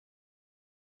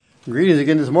Greetings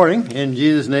again this morning in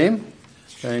Jesus' name.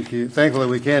 Thank you. Thankfully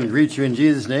we can greet you in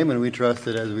Jesus' name, and we trust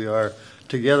that as we are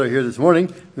together here this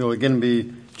morning, we will again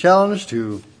be challenged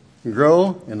to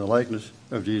grow in the likeness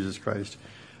of Jesus Christ,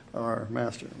 our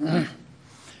Master. I'd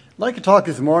like to talk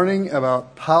this morning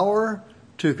about power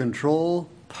to control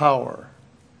power.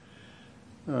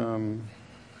 A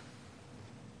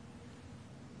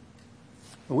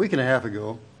week and a half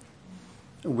ago,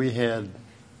 we had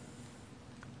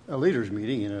a leaders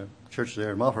meeting in a church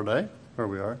there in Muffler, where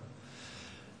we are.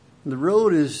 The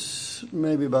road is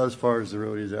maybe about as far as the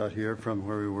road is out here from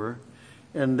where we were.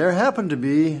 And there happened to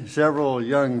be several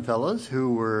young fellas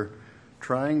who were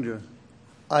trying to,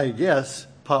 I guess,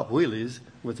 pop wheelies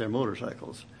with their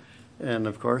motorcycles. And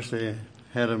of course they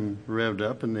had them revved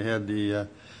up, and they had the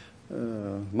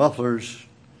mufflers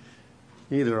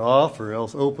either off or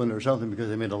else open or something, because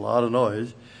they made a lot of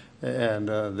noise. And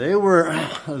they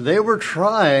were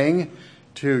trying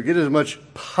to get as much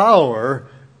power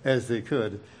as they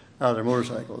could out of their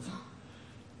motorcycles.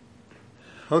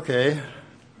 Okay,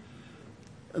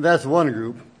 that's one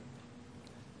group.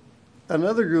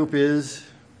 Another group is,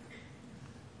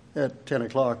 at 10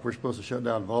 o'clock, we're supposed to shut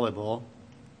down volleyball.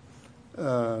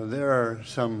 There are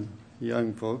some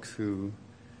young folks who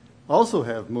also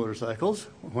have motorcycles.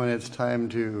 When it's time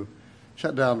to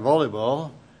shut down volleyball,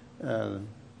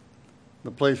 the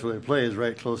place where they play is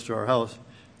right close to our house.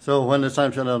 So when it's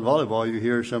time to shut down volleyball, you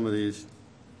hear some of these,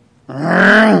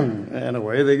 and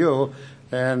away they go.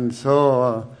 And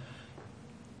so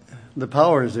the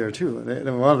power is there too. They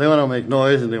want to make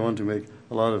noise, and they want to make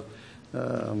a lot of,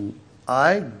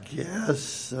 I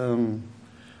guess, I'm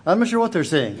not sure what they're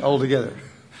saying altogether.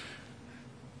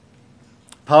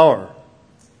 Power.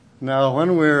 Now,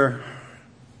 when we're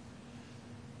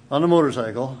on a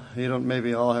motorcycle, you don't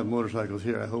maybe all have motorcycles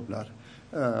here, I hope not.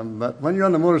 But when you're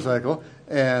on the motorcycle,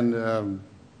 and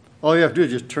all you have to do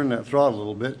is just turn that throttle a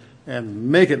little bit and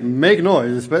make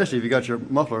noise, especially if you got your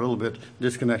muffler a little bit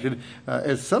disconnected.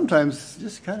 It's sometimes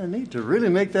just kind of neat to really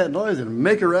make that noise and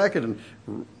make a racket and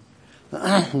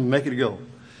make it go.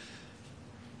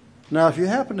 Now, if you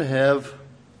happen to have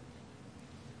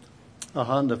a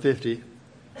Honda 50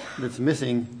 that's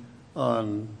missing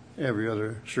on every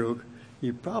other stroke,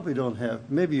 you probably don't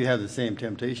have, maybe you have the same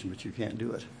temptation, but you can't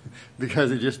do it because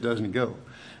it just doesn't go.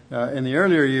 In the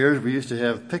earlier years, we used to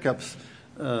have pickups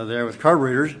there with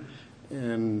carburetors,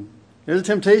 and there's a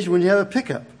temptation when you have a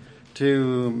pickup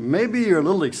to, maybe you're a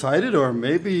little excited, or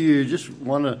maybe you just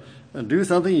want to do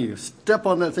something, you step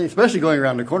on that thing, especially going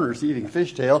around the corner, eating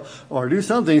fishtail, or do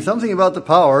something about the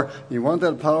power. You want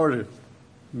that power to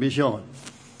be shown.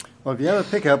 Well, if you have a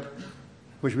pickup,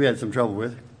 which we had some trouble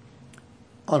with,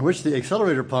 on which the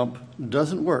accelerator pump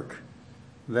doesn't work,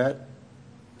 that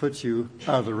puts you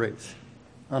out of the race.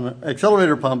 On an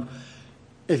accelerator pump,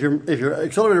 if your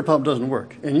accelerator pump doesn't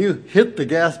work and you hit the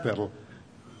gas pedal,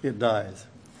 it dies.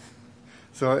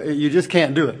 So you just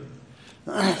can't do it.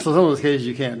 So some of those cases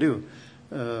you can't do.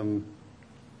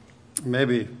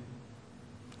 Maybe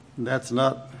that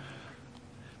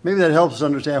helps us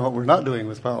understand what we're not doing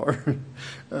with power.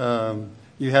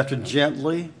 You have to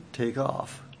gently take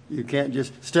off. You can't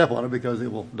just step on it because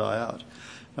it will die out.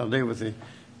 Now, today with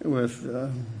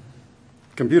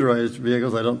computerized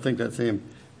vehicles, I don't think that same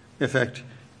effect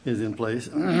is in place.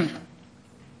 But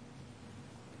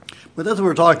that's what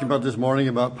we're talking about this morning,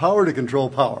 about power to control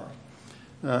power.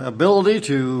 Ability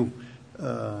to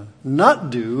not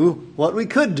do what we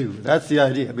could do. That's the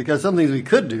idea. Because some things we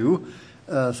could do,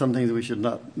 some things we should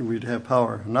not, we'd have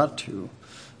power not to.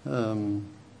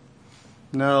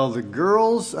 Now, the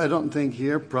girls, I don't think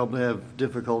here, probably have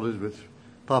difficulties with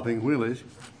popping wheelies.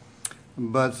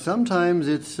 But sometimes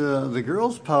it's the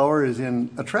girls' power is in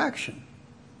attraction.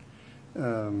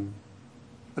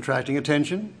 Attracting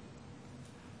attention,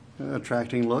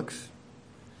 attracting looks.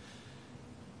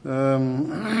 There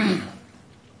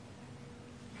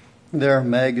are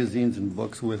magazines and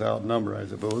books without number, I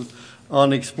suppose,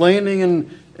 on explaining and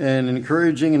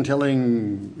encouraging and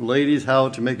telling ladies how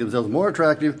to make themselves more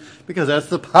attractive, because that's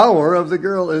the power of the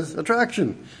girl, is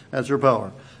attraction. That's her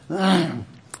power.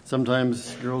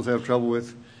 Sometimes girls have trouble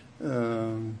with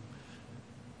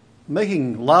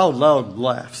making loud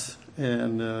laughs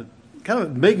and kind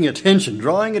of making attention,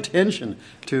 drawing attention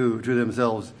to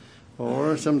themselves.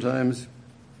 Or sometimes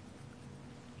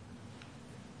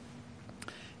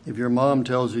if your mom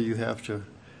tells you have to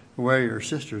wear your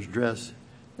sister's dress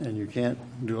and you can't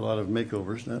do a lot of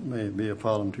makeovers, that may be a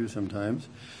problem too sometimes.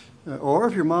 Or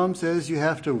if your mom says you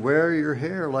have to wear your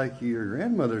hair like your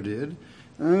grandmother did,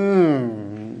 we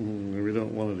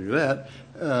don't want to do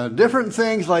that. Different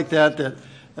things like that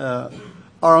are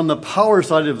on the power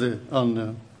side of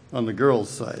on the girls'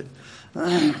 side.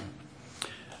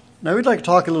 Now, we'd like to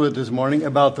talk a little bit this morning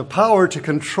about the power to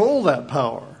control that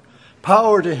power.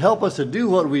 Power to help us to do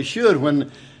what we should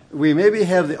when we maybe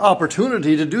have the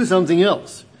opportunity to do something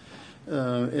else.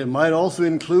 It might also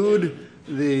include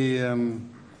the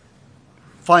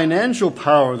financial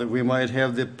power that we might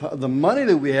have, the money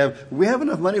that we have. We have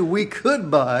enough money, we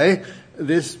could buy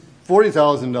this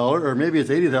 $40,000 or maybe it's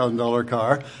 $80,000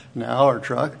 car now, or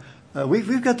truck.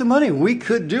 We've got the money. We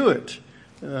could do it.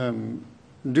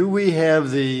 Do we have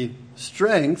the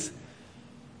strength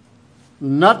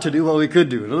not to do what we could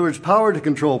do? In other words, power to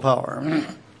control power.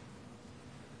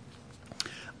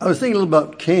 I was thinking a little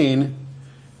about Cain,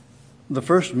 the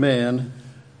first man,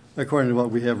 according to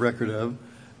what we have record of,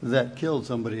 that killed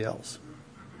somebody else.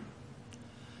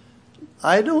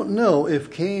 I don't know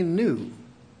if Cain knew.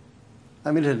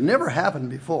 I mean, it had never happened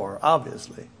before,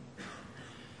 obviously.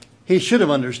 He should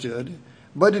have understood.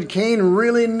 But did Cain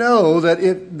really know that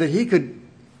he could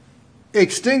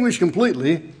extinguish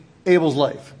completely Abel's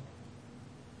life?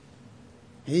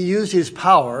 He used his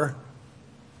power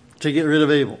to get rid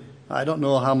of Abel. I don't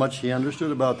know how much he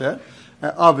understood about that.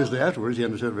 Obviously, afterwards, he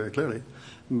understood very clearly.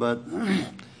 But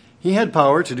he had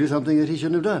power to do something that he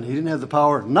shouldn't have done. He didn't have the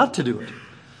power not to do it.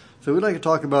 So we'd like to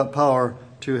talk about power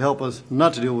to help us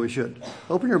not to do what we should.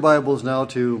 Open your Bibles now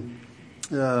to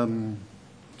 1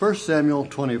 Samuel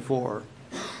 24.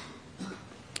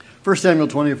 1 Samuel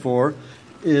 24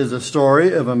 is a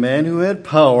story of a man who had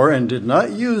power and did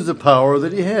not use the power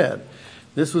that he had.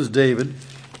 This was David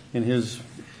in his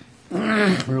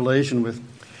relation with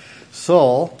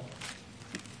Saul.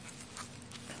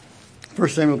 1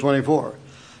 Samuel 24.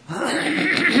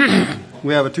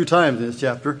 We have it 2 times in this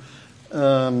chapter.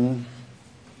 We're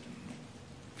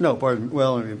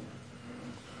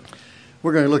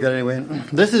going to look at it anyway.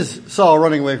 This is Saul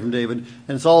running away from David,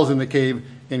 and Saul's in the cave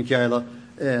in Keilah,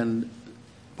 and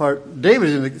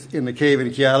David's in the cave in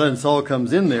Keilah, and Saul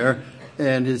comes in there,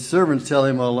 and his servants tell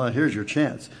him, well, here's your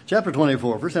chance. Chapter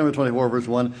 24, 1 Samuel 24, verse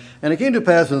 1. And it came to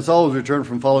pass when Saul was returned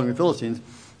from following the Philistines,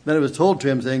 that it was told to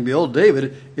him, saying, Behold,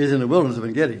 David is in the wilderness of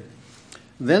En-gedi.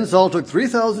 Then Saul took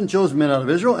 3,000 chosen men out of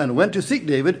Israel, and went to seek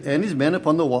David and his men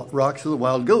upon the rocks of the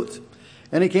wild goats.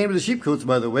 And he came to the sheepcotes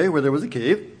by the way, where there was a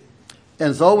cave.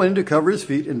 And Saul went in to cover his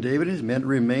feet, and David and his men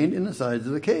remained in the sides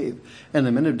of the cave. And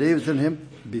the men of David said to him,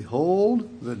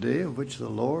 Behold, the day of which the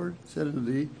Lord said unto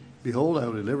thee, Behold, I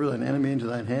will deliver thine enemy into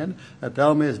thine hand, that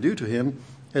thou mayest do to him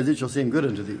as it shall seem good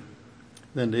unto thee.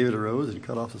 Then David arose and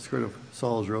cut off the skirt of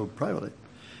Saul's robe privately.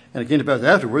 And it came to pass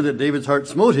afterward that David's heart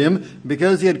smote him,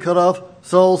 because he had cut off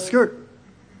Saul's skirt.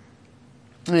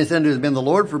 And he said to his men, The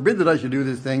Lord forbid that I should do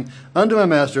this thing unto my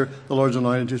master, the Lord's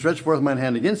anointed, to stretch forth mine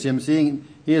hand against him, seeing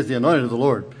he is the anointed of the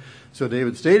Lord. So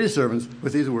David stayed his servants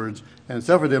with these words, and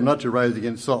suffered them not to rise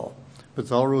against Saul. But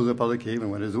Saul rose up out of the cave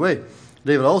and went his way.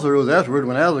 David also rose afterward,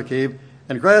 went out of the cave,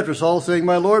 and cried after Saul, saying,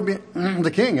 My Lord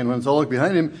the king. And when Saul looked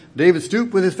behind him, David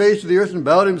stooped with his face to the earth and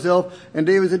bowed himself. And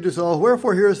David said to Saul,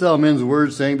 Wherefore hearest thou men's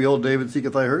words, saying, Behold, David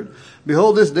seeketh thy hurt?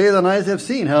 Behold, this day thine eyes have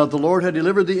seen how the Lord had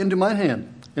delivered thee into mine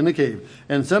hand in the cave.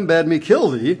 And some bade me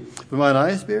kill thee, but mine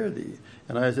eyes spared thee.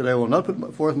 And I said, I will not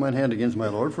put forth mine hand against my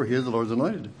Lord, for he is the Lord's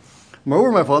anointed.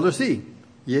 Moreover, my father, see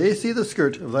the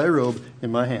skirt of thy robe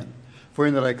in my hand. For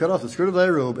in that I cut off the skirt of thy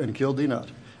robe, and killed thee not.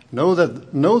 Know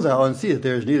thou and see that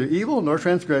there is neither evil nor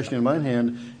transgression in mine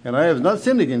hand, and I have not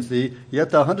sinned against thee, yet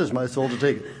thou huntest my soul to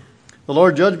take it. The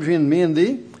Lord judge between me and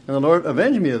thee, and the Lord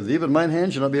avenge me of thee, but mine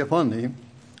hand shall not be upon thee.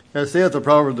 As saith the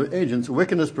proverb of the ancients,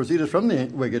 wickedness proceedeth from the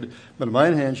wicked, but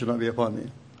mine hand shall not be upon thee.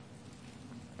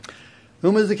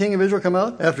 Whom is the king of Israel come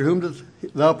out? After whom dost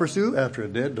thou pursue? After a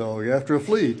dead dog, after a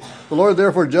flea. The Lord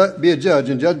therefore be a judge,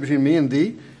 and judge between me and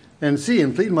thee, and see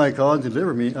and plead my cause, and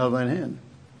deliver me out of thine hand.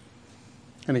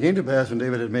 And it came to pass, when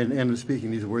David had made an end of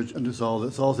speaking these words unto Saul,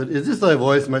 that Saul said, Is this thy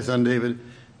voice, my son David?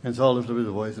 And Saul lifted up his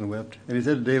voice and wept. And he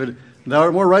said to David, Thou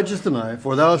art more righteous than I,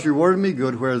 for thou hast rewarded me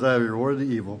good, whereas I have rewarded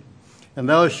thee evil. And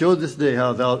thou hast showed this day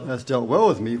how thou hast dealt well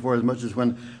with me, for as much as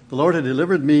when the Lord had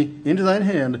delivered me into thine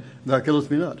hand, thou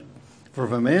killest me not. For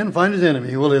if a man find his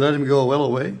enemy, will he let him go well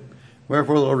away?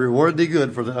 Wherefore the Lord reward thee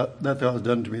good for that thou hast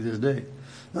done to me this day.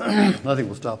 I think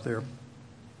we'll stop there.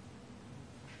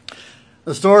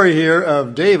 The story here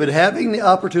of David having the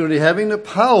opportunity, having the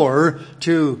power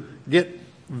to get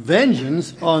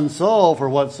vengeance on Saul for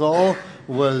what Saul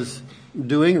was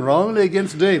doing wrongly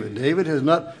against David. David has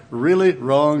not really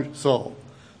wronged Saul.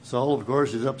 Saul, of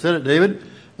course, is upset at David,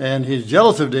 and he's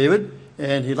jealous of David,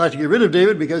 and he'd like to get rid of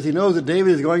David because he knows that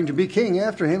David is going to be king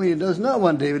after him, and he does not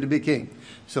want David to be king.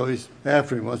 So he's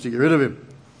after him, wants to get rid of him.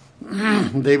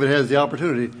 David has the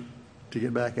opportunity to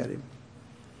get back at him.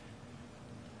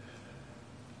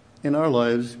 in our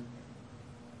lives,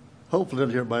 hopefully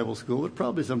not here at Bible school, but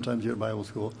probably sometimes here at Bible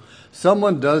school,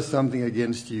 someone does something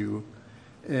against you,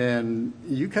 and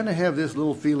you kind of have this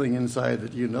little feeling inside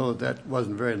that you know that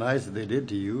wasn't very nice that they did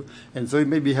to you, and so you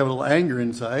maybe have a little anger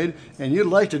inside, and you'd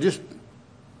like to just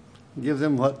give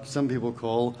them what some people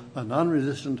call a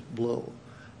non-resistant blow.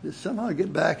 Just somehow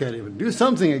get back at him and do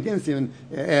something against him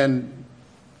and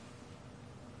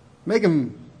make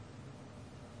him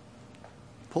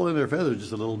pull in their feathers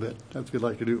just a little bit. That's what we'd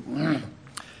like to do.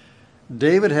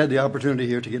 David had the opportunity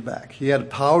here to get back. He had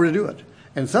power to do it.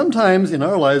 And sometimes in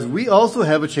our lives, we also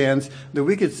have a chance that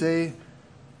we could say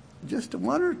just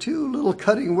one or two little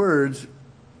cutting words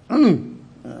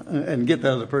and get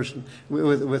that other person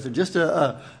with just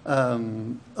a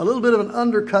little bit of an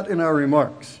undercut in our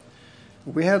remarks.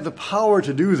 We have the power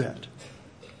to do that.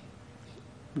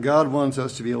 God wants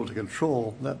us to be able to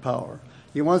control that power.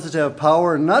 He wants us to have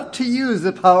power not to use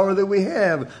the power that we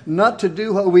have, not to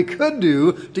do what we could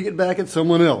do to get back at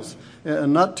someone else,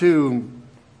 not to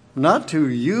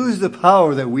use the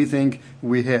power that we think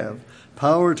we have.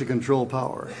 Power to control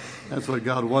power. That's what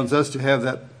God wants us to have,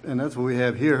 that, and that's what we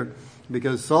have here.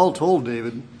 Because Saul told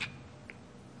David,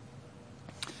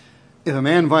 if a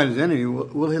man find his enemy,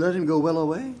 will he let him go well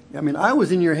away? I mean, I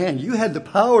was in your hand. You had the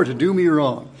power to do me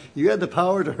wrong. You had the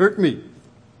power to hurt me.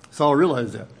 Saul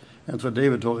realized that. That's what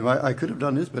David told him. I could have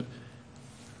done this, but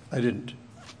I didn't.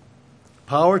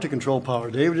 Power to control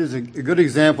power. David is a good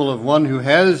example of one who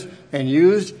has and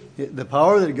used the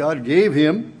power that God gave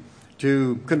him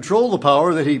to control the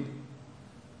power that he,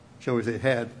 shall we say,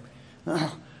 had.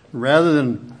 Rather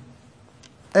than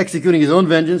executing his own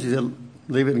vengeance, he said,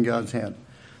 leave it in God's hand.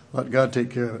 Let God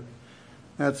take care of it.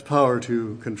 That's power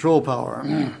to control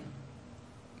power.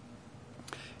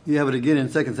 You have it again in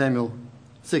 2 Samuel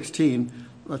 16.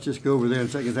 Let's just go over there in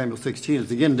 2 Samuel 16.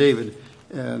 It's again David,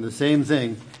 the same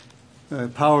thing.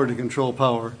 Power to control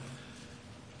power.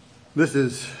 This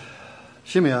is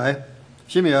Shimei.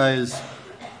 Shimei is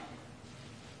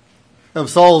of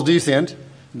Saul's descent.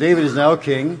 David is now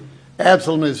king.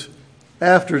 Absalom is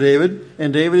after David,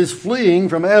 and David is fleeing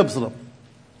from Absalom.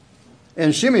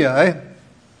 And Shimei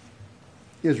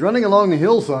is running along the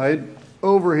hillside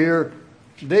over here.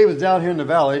 David's down here in the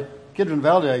valley, Kidron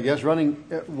Valley, I guess,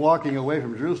 walking away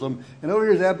from Jerusalem. And over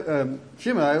here is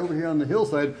Shimei, over here on the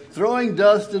hillside, throwing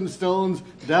dust and stones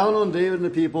down on David and the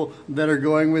people that are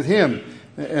going with him.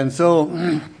 And so,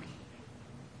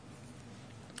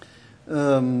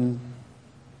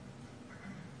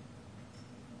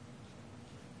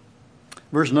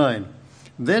 verse 9,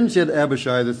 then said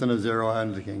Abishai, the son of Zeruiah,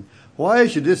 unto the king, why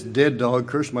should this dead dog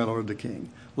curse my lord the king?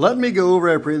 Let me go over,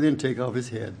 I pray thee, and take off his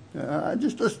head.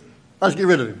 Let's get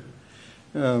rid of him.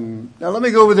 Now let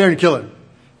me go over there and kill him.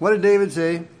 What did David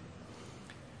say?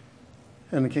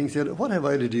 And the king said, what have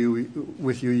I to do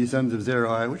with you, ye sons of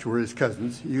Zeruiah, which were his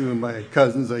cousins, you and my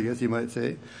cousins, I guess you might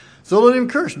say. So let him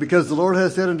curse, because the Lord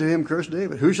has said unto him, curse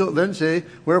David. Who shall then say,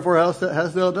 wherefore hast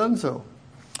thou done so?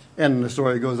 And the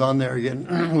story goes on there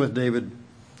again with David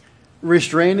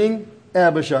restraining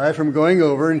Abishai from going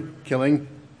over and killing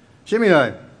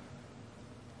Shimei.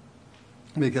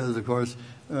 Because, of course,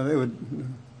 it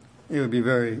would be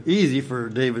very easy for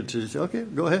David to say, okay,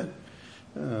 go ahead.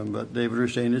 But David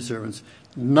restrained his servants,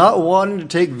 not wanting to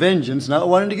take vengeance, not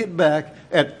wanting to get back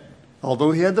at,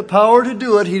 although he had the power to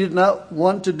do it, he did not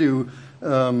want to do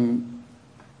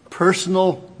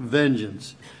personal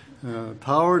vengeance.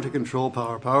 Power to control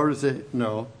power. Power to say,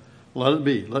 no, let it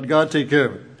be. Let God take care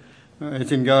of it.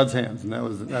 It's in God's hands, and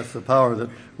that's the power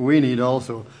that we need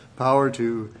also. Power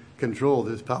to control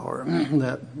this power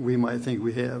that we might think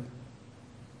we have.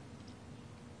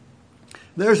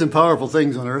 There are some powerful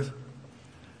things on earth.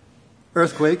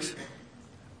 Earthquakes.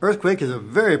 Earthquake is a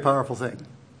very powerful thing.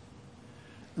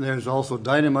 There's also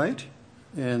dynamite,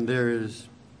 and there is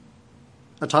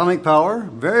atomic power.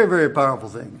 Very, very powerful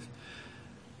things.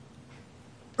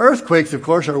 Earthquakes, of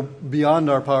course, are beyond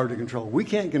our power to control. We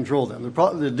can't control them.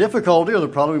 The difficulty, or the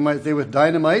problem we might say with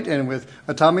dynamite and with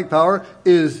atomic power,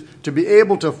 is to be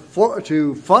able to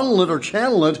funnel it or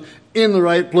channel it in the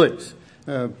right place.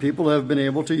 People have been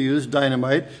able to use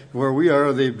dynamite where we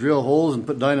are. They drill holes and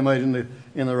put dynamite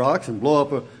in the rocks and blow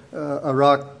up a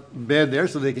rock bed there,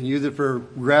 so they can use it for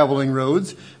graveling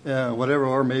roads, whatever,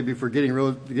 or maybe for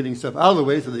getting stuff out of the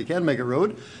way so they can make a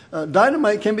road.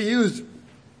 Dynamite can be used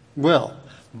well.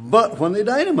 But when they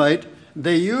dynamite,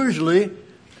 they usually,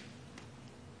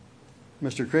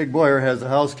 Mr. Craig Boyer has a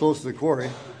house close to the quarry,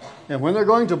 and when they're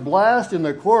going to blast in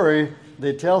the quarry,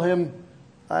 they tell him,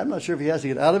 I'm not sure if he has to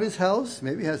get out of his house,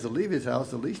 maybe he has to leave his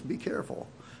house, at least be careful.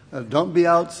 Don't be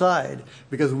outside,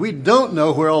 because we don't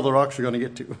know where all the rocks are going to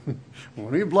get to.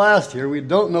 When we blast here, we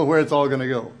don't know where it's all going to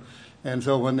go. And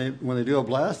so when they do a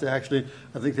blast, I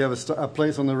think they have a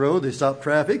place on the road. They stop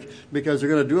traffic because they're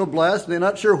going to do a blast, and they're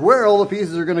not sure where all the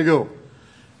pieces are going to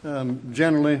go.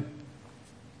 Generally,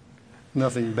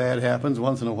 nothing bad happens.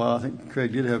 Once in a while, I think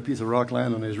Craig did have a piece of rock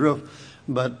land on his roof,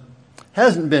 but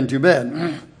hasn't been too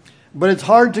bad. But it's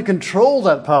hard to control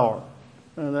that power.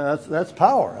 And that's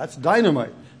power. That's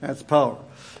dynamite. That's power.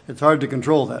 It's hard to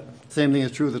control that. Same thing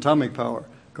is true with atomic power.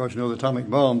 Of course, you know the atomic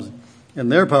bombs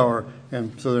and their power,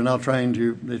 and so they're now try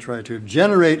to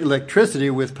generate electricity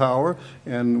with power.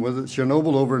 And with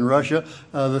Chernobyl over in Russia,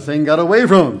 the thing got away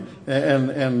from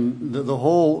them, and the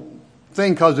whole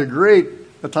thing caused a great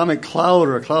atomic cloud,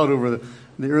 or a cloud over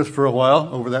the earth for a while,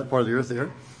 over that part of the earth there,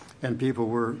 and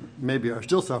people are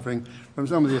still suffering from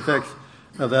some of the effects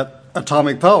of that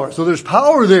atomic power. So there's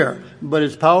power there, but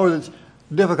it's power that's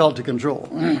difficult to control.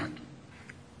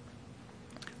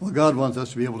 Well, God wants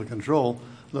us to be able to control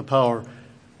the power,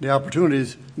 the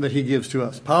opportunities that He gives to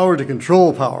us. Power to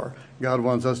control power. God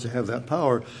wants us to have that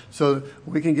power so that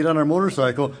we can get on our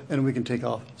motorcycle and we can take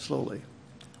off slowly.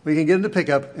 We can get in the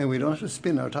pickup and we don't have to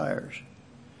spin our tires.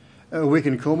 We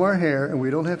can comb our hair and we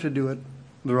don't have to do it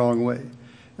the wrong way.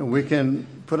 And we can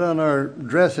put on our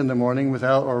dress in the morning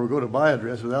or go to buy a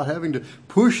dress without having to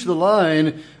push the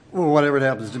line or whatever it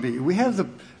happens to be. We have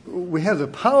the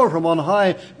power from on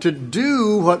high to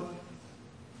do what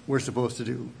we're supposed to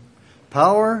do.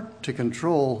 Power to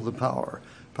control the power.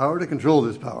 Power to control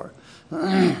this power.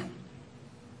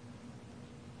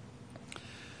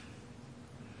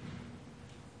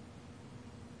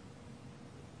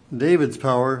 David's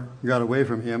power got away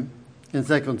from him in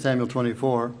 2 Samuel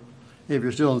 24. If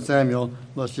you're still in Samuel,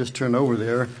 let's just turn over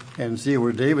there and see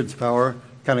where David's power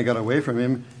kind of got away from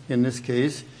him in this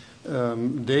case.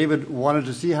 David wanted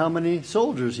to see how many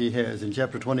soldiers he has in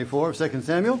chapter 24 of 2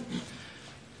 Samuel.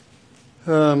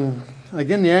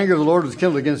 Again, the anger of the Lord was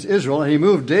kindled against Israel, and he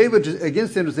moved David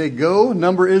against them to say, "Go,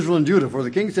 number Israel and Judah." For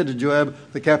the king said to Joab,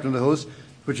 the captain of the host,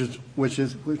 which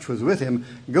was with him,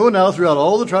 "Go now throughout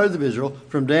all the tribes of Israel,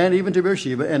 from Dan even to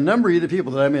Beersheba, and number ye the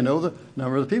people, that I may know the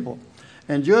number of the people."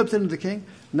 And Joab said to the king,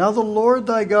 "Now the Lord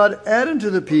thy God add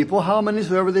unto the people how many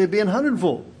soever they be an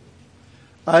hundredfold.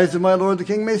 Eyes of my lord the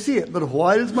king may see it, but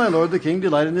why does my lord the king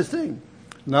delight in this thing?"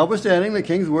 Notwithstanding, the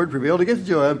king's word prevailed against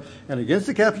Joab and against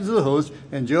the captains of the host,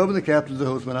 and Joab and the captains of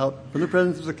the host went out from the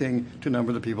presence of the king to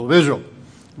number the people of Israel.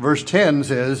 Verse 10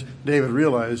 says, David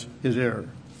realized his error.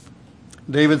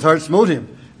 David's heart smote him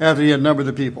after he had numbered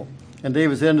the people. And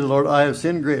David said to the Lord, "I have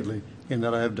sinned greatly in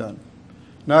that I have done.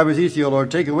 Now I beseech thee, O Lord,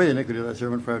 take away the iniquity of thy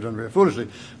servant, for I have done very foolishly."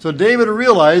 So David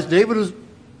realized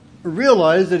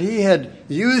that he had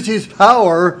used his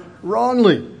power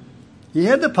wrongly. He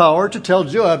had the power to tell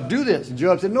Joab, "Do this." And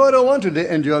Joab said, "No, I don't want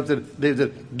to." And David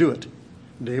said, "Do it."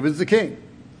 David's the king.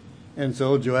 And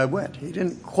so Joab went. He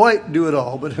didn't quite do it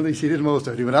all, but at least he did most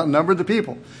of it. He went out and numbered the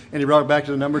people, and he brought back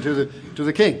to the number to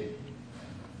the king.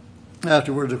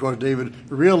 Afterwards, of course, David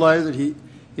realized that he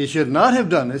should not have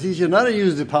done this. He should not have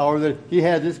used the power that he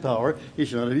had this power. He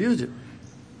should not have used it.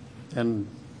 And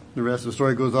the rest of the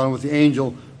story goes on with the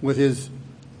angel with his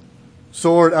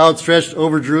sword outstretched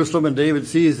over Jerusalem, and David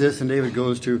sees this, and David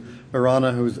goes to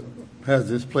Araunah, who has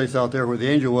this place out there where the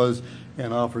angel was,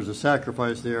 and offers a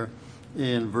sacrifice there.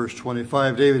 In verse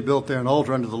 25, David built there an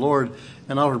altar unto the Lord,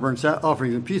 and offered burnt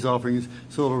offerings and peace offerings,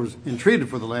 so it was entreated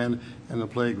for the land, and the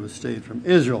plague was stayed from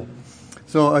Israel.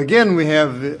 So again, we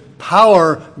have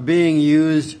power being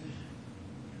used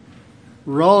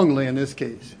wrongly in this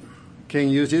case. King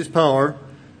used his power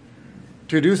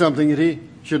to do something that he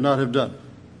should not have done.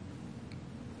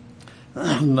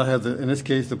 Not have, in this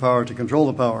case, the power to control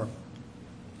the power.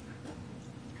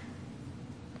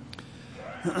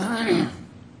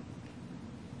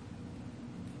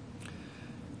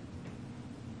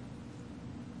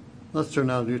 Let's turn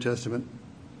now to the New Testament.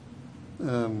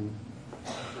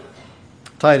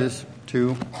 Titus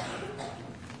 2.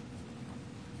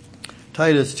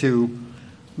 Titus 2.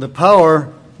 The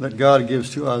power that God gives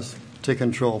to us to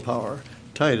control power.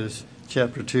 Titus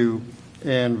chapter 2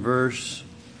 and verse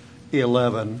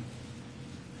 11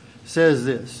 says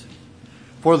this: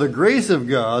 "For the grace of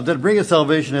God that bringeth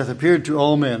salvation hath appeared to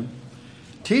all men,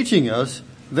 teaching us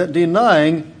that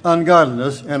denying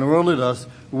ungodliness and worldly lust,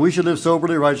 we should live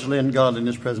soberly, righteously, and godly in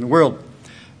this present world."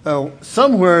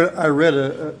 Somewhere I read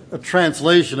a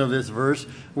translation of this verse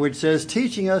which says,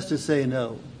 teaching us to say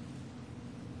no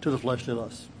to the fleshly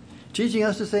lusts. Teaching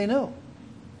us to say no.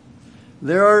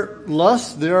 There are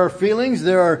lusts, there are feelings,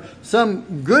 there are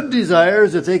some good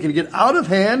desires that they can get out of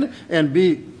hand and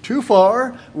be too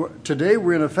far. Today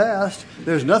we're in a fast.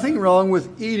 There's nothing wrong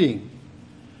with eating.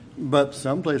 But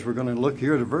someplace we're going to look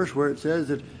here at a verse where it says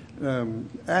that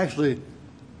actually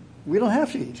we don't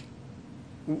have to eat.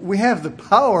 We have the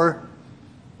power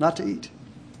not to eat.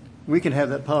 We can have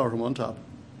that power from on top,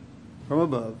 from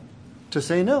above, to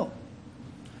say no.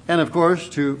 And of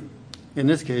course, in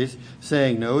this case,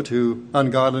 saying no to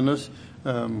ungodliness,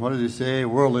 what does he say?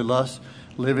 Worldly lust,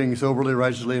 living soberly,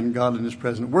 righteously, and godly in this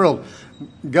present world.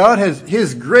 God has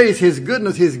His grace, His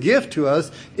goodness, His gift to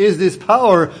us is this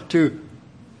power to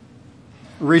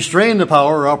restrain the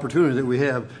power or opportunity that we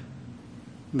have.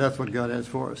 And that's what God has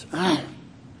for us.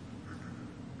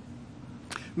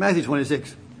 Matthew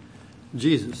 26.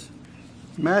 Jesus.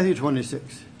 Matthew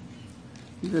 26.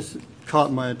 This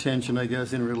caught my attention, I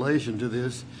guess, in relation to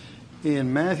this.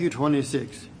 In Matthew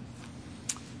 26,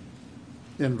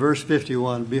 in verse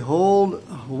 51,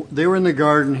 behold, they were in the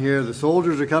garden here. The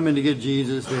soldiers are coming to get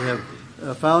Jesus. They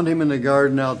have found him in the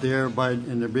garden out there,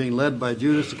 and they're being led by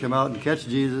Judas to come out and catch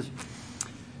Jesus.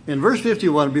 In verse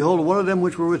 51, behold, one of them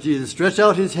which were with Jesus stretched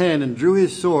out his hand and drew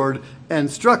his sword and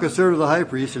struck a servant of the high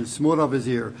priest and smote off his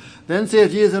ear. Then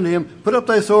saith Jesus unto him, put up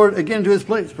thy sword again to his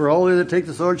place, for all they that take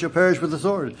the sword shall perish with the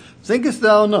sword. Thinkest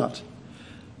thou not?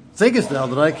 Thinkest thou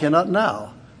that I cannot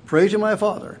now pray to my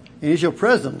Father, and he shall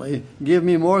presently give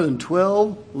me more than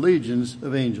 12 legions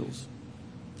of angels?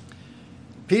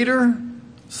 Peter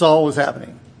saw what was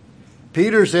happening.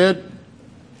 Peter said,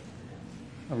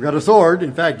 I've got a sword.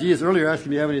 In fact, Jesus earlier asked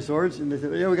him, do you have any swords? And they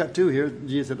said, yeah, we got 2 here.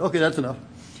 Jesus said, okay, that's enough.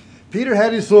 Peter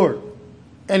had his sword,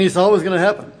 and he saw what was going to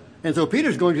happen. And so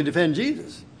Peter's going to defend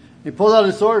Jesus. He pulls out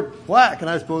his sword, whack, and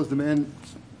I suppose the man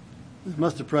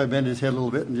must have probably bent his head a little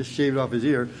bit and just shaved off his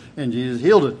ear, and Jesus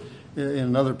healed it. In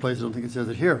another place, I don't think it says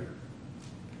it here.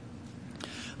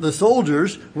 The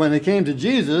soldiers, when they came to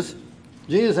Jesus,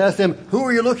 Jesus asked them, who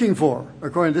are you looking for?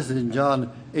 According to this is in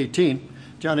John 18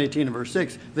 and verse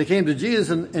 6. They came to Jesus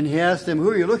and he asked them, who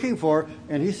are you looking for?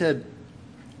 And he said,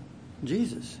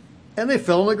 Jesus. And they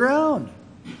fell on the ground.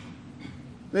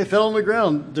 They fell on the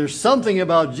ground. There's something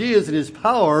about Jesus and his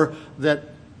power that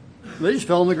they just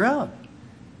fell on the ground.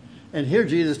 And here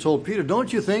Jesus told Peter,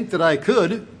 don't you think that I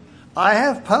could? I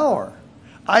have power.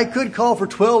 I could call for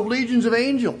 12 legions of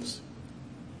angels.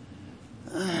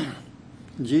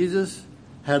 Jesus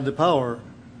had the power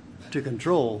to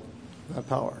control that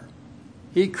power.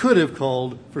 He could have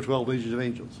called for 12 legions of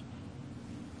angels,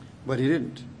 but he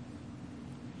didn't.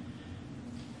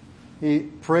 He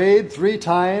prayed 3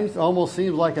 times, almost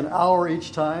seems like an hour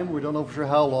each time. We don't know for sure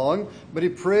how long, but he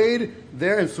prayed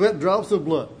there and sweat drops of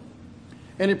blood.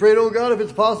 And he prayed, oh God, if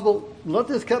it's possible, let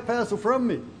this cup pass from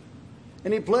me.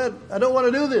 And he pled, I don't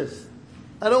want to do this.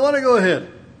 I don't want to go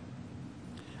ahead.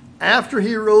 After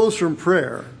he rose from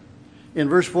prayer, in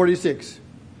verse 46,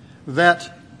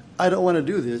 that I don't want to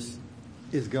do this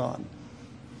is gone.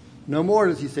 No more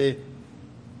does he say,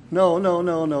 no, no,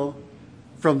 no, no.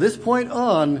 From this point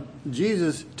on,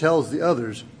 Jesus tells the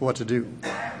others what to do.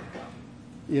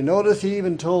 You notice he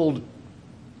even told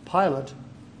Pilate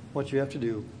what you have to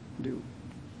do.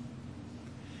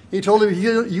 He told him,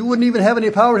 you wouldn't even have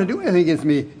any power to do anything against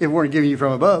me if it weren't given you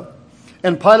from above.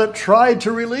 And Pilate tried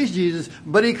to release Jesus,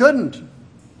 but he couldn't,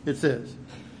 it says.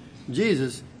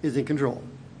 Jesus is in control.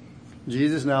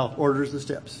 Jesus now orders the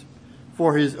steps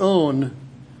for his own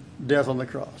death on the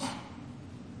cross.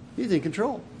 He's in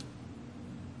control.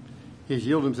 He's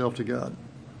yielded himself to God.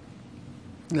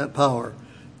 That power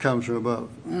comes from above.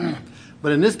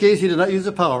 But in this case, he did not use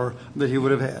the power that he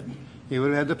would have had. He would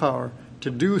have had the power to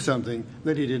do something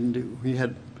that he didn't do. He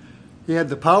had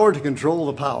the power to control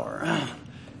the power.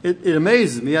 It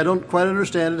amazes me. I don't quite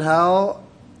understand it, how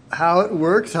it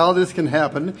works, how this can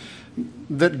happen,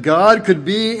 that God could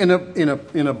be in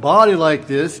a body like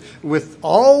this with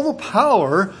all the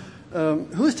power.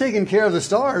 Who's taking care of the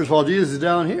stars while Jesus is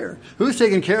down here? Who's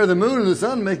taking care of the moon and the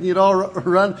sun, making it all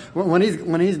run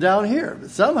when he's down here? But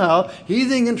somehow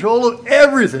he's in control of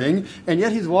everything, and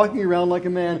yet he's walking around like a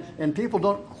man, and people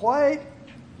don't quite.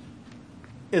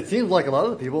 It seems like a lot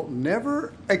of the people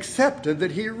never accepted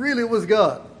that he really was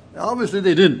God. Obviously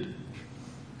they didn't.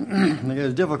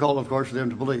 It's difficult, of course, for them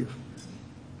to believe.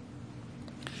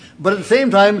 But at the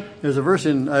same time, there's a verse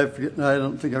in, I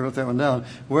don't think I wrote that one down,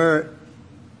 where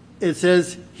it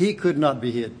says he could not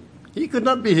be hid. He could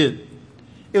not be hid.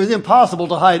 It was impossible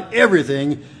to hide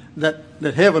everything that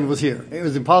heaven was here. It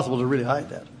was impossible to really hide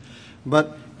that.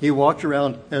 But he walked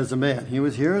around as a man. He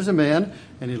was here as a man,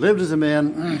 and he lived as a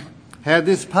man, had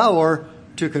this power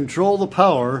to control the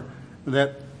power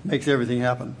that makes everything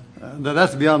happen.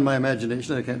 That's beyond my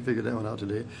imagination. I can't figure that one out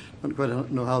today. I don't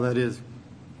quite know how that is.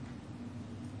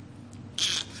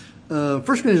 1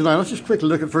 Corinthians 9, let's just quickly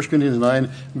look at 1 Corinthians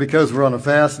 9 because we're on a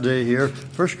fast day here.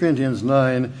 1 Corinthians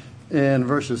 9 and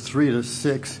verses 3 to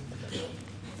 6.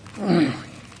 I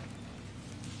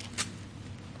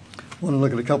want to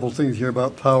look at a couple of things here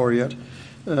about power yet.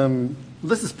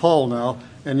 This is Paul now,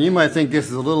 and you might think this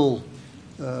is a little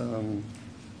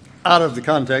out of the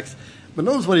context, but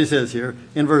notice what he says here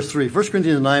in verse 3. 1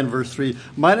 Corinthians 9, verse 3.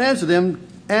 Mine answer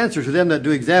to them that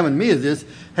do examine me is this: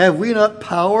 have we not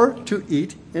power to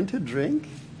eat and to drink?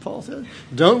 Paul says.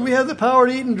 Don't we have the power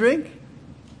to eat and drink?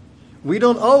 We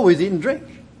don't always eat and drink,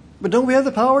 but don't we have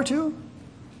the power to?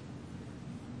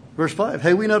 Verse 5.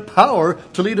 Have we not power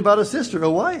to lead about a sister, a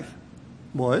wife?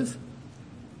 Boys,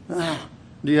 do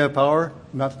you have power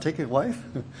not to take a wife?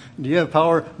 Do you have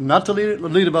power not to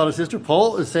lead about a sister?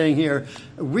 Paul is saying here,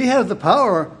 we have the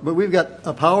power, but we've got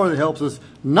a power that helps us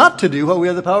not to do what we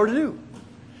have the power to do.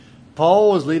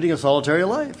 Paul was leading a solitary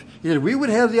life. He said, we would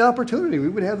have the opportunity, we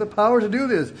would have the power to do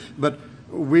this, but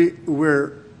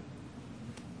we're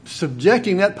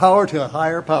subjecting that power to a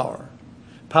higher power.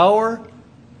 Power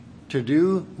to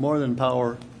do more than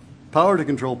power. Power to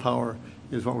control power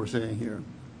is what we're saying here.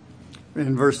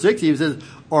 In verse 6, he says,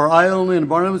 or I only and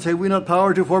Barnabas have we not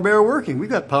power to forbear working. We've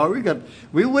got power.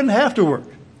 We wouldn't have to work.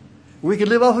 We could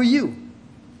live off of you.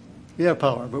 We have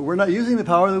power, but we're not using the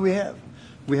power that we have.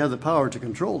 We have the power to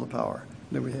control the power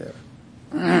that we have.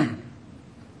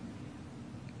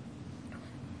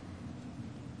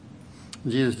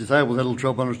 Jesus' disciples had a little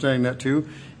trouble understanding that too.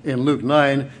 In Luke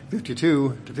 9,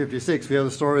 52 to 56, we have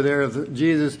the story there of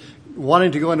Jesus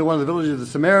wanting to go into one of the villages of the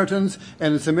Samaritans,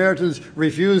 and the Samaritans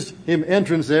refused him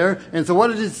entrance there. And so what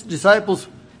did his disciples,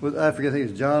 I forget, I think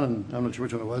it was John, and I'm not sure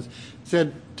which one it was,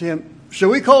 said to him, shall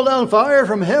we call down fire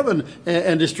from heaven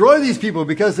and destroy these people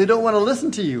because they don't want to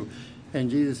listen to you? And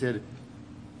Jesus said,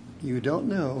 you don't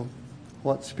know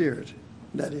what spirit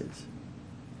that is.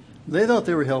 They thought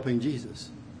they were helping Jesus.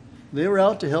 They were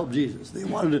out to help Jesus. They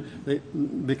wanted to,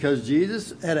 because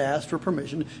Jesus had asked for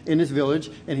permission in his village,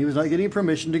 and he was not getting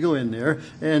permission to go in there.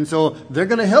 And so they're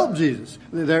going to help Jesus.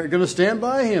 They're going to stand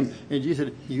by him. And Jesus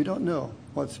said, you don't know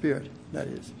what spirit that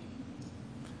is.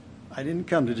 I didn't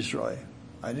come to destroy.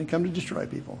 I didn't come to destroy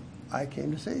people. I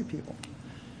came to save people.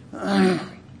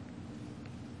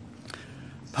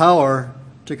 Power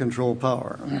to control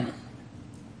power.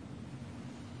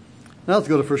 Now let's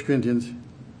go to 1 Corinthians.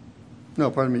 No,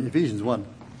 pardon me, Ephesians 1.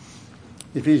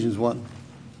 Ephesians 1.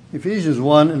 Ephesians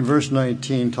 1 in verse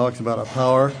 19 talks about a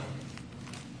power.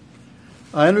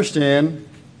 I understand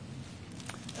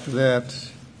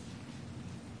that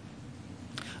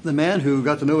the man who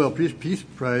got the Nobel Peace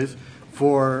Prize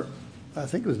for, I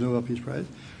think it was Nobel Peace Prize,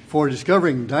 for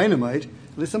discovering dynamite,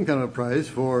 at least some kind of a prize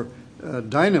for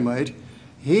dynamite,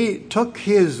 he took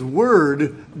his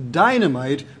word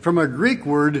dynamite from a Greek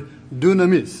word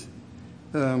dunamis.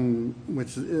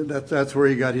 That's where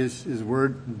he got his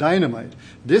word dynamite.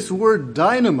 This word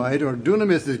dynamite, or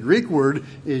dunamis, this Greek word,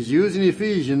 is used in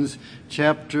Ephesians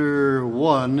chapter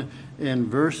 1 in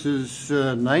verses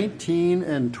 19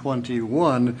 and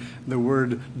 21. The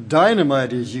word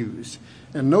dynamite is used.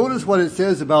 And notice what it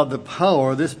says about the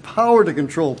power, this power to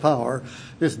control power,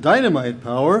 this dynamite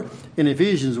power in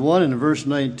Ephesians 1 in verse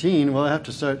 19. Well, I have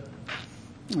to start...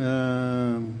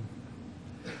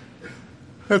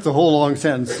 That's a whole long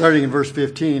sentence, starting in verse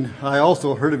 15. I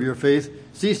also heard of your faith.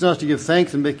 Cease not to give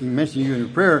thanks and making mention of you in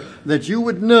prayer, that you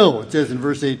would know, it says in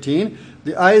verse 18,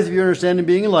 the eyes of your understanding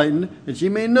being enlightened, that ye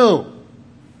may know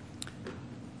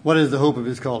what is the hope of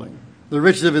his calling, the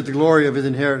riches of it, the glory of his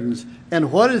inheritance,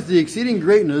 and what is the exceeding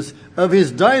greatness of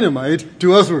his dynamite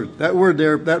to usward. That word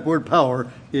there, that word power,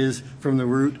 is from the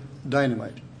root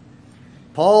dynamite.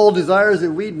 Paul desires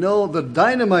that we know the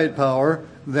dynamite power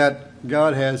that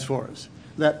God has for us.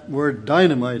 That word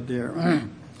dynamite there.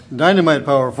 Dynamite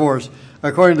power for us,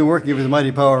 according to the working of his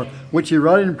mighty power, which he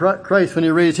wrought in Christ when he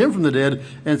raised him from the dead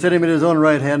and set him at his own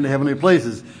right hand in the heavenly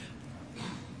places.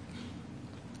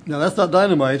 Now that's not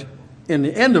dynamite in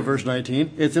the end of verse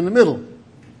 19, it's in the middle.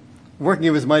 Working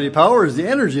of his mighty power is the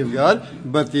energy of God,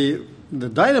 but the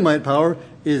dynamite power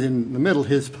is in the middle,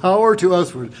 his power to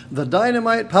usward, the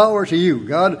dynamite power to you.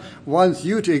 God wants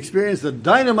you to experience the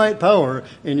dynamite power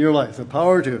in your life, the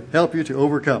power to help you to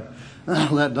overcome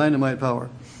that dynamite power.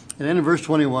 And then in verse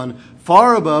 21,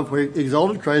 far above, where he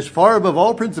exalted Christ, far above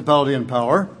all principality and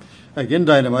power, again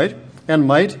dynamite, and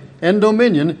might, and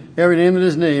dominion, every name that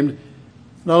is named,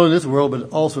 not only in this world,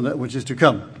 but also in that which is to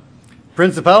come.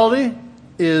 Principality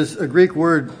is a Greek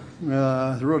word,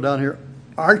 I wrote down here,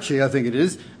 arche, I think it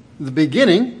is, the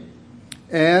beginning,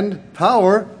 And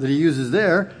power that he uses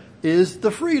there is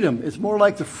the freedom. It's more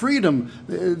like the freedom,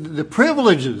 the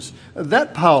privileges,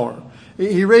 that power.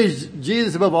 He raised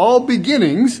Jesus above all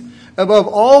beginnings, above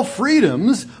all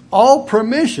freedoms, all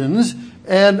permissions,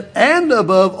 and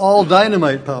above all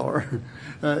dynamite power.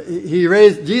 He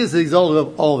raised Jesus exalted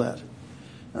above all that.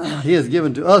 He has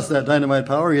given to us that dynamite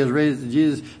power. He has raised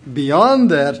Jesus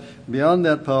beyond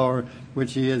that power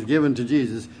which he has given to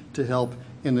Jesus to help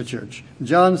in the church.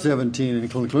 John 17, in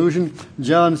conclusion,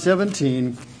 John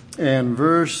 17 and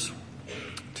verse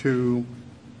 2,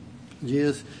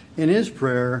 Jesus, in his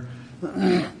prayer,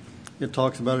 it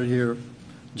talks about it here,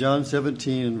 John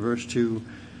 17 and verse 2,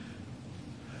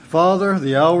 Father,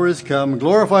 the hour is come.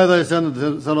 Glorify thy Son, that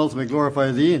the Son also may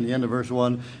glorify thee, in the end of verse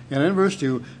 1. And in verse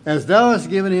 2, as thou hast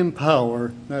given him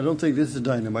power, now I don't think this is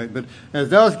dynamite, but as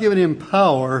thou hast given him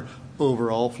power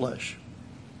over all flesh.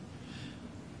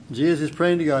 Jesus is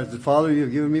praying to God, he says, Father, you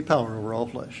have given me power over all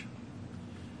flesh.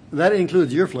 That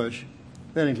includes your flesh.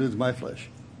 That includes my flesh.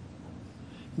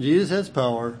 Jesus has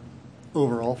power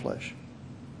over all flesh.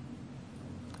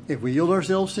 If we yield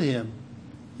ourselves to him,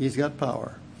 he's got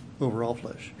power over all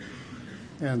flesh.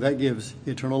 And that gives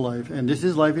eternal life. And this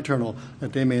is life eternal,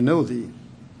 that they may know thee,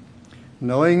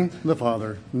 knowing the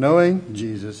Father, knowing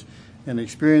Jesus, and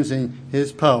experiencing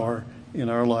his power in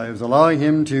our lives, allowing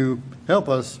him to help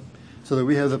us so that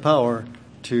we have the power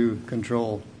to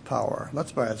control power.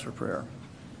 Let's bow for prayer.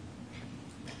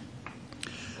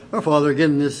 Our Father,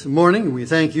 again this morning, we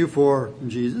thank you for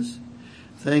Jesus.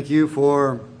 Thank you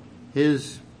for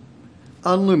his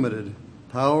unlimited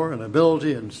power and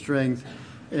ability and strength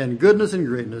and goodness and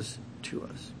greatness to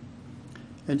us.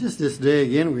 And just this day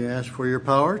again, we ask for your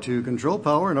power to control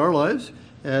power in our lives.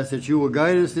 Ask that you will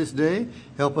guide us this day.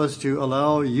 Help us to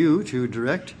allow you to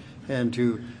direct and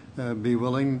to be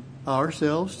willing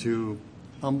ourselves to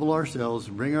humble ourselves,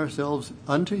 bring ourselves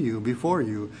unto you, before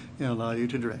you, and allow you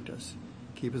to direct us.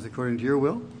 Keep us according to your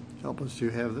will. Help us to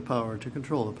have the power to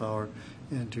control the power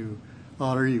and to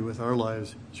honor you with our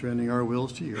lives, surrendering our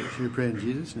wills to yours. We pray in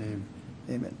Jesus' name.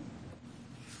 Amen.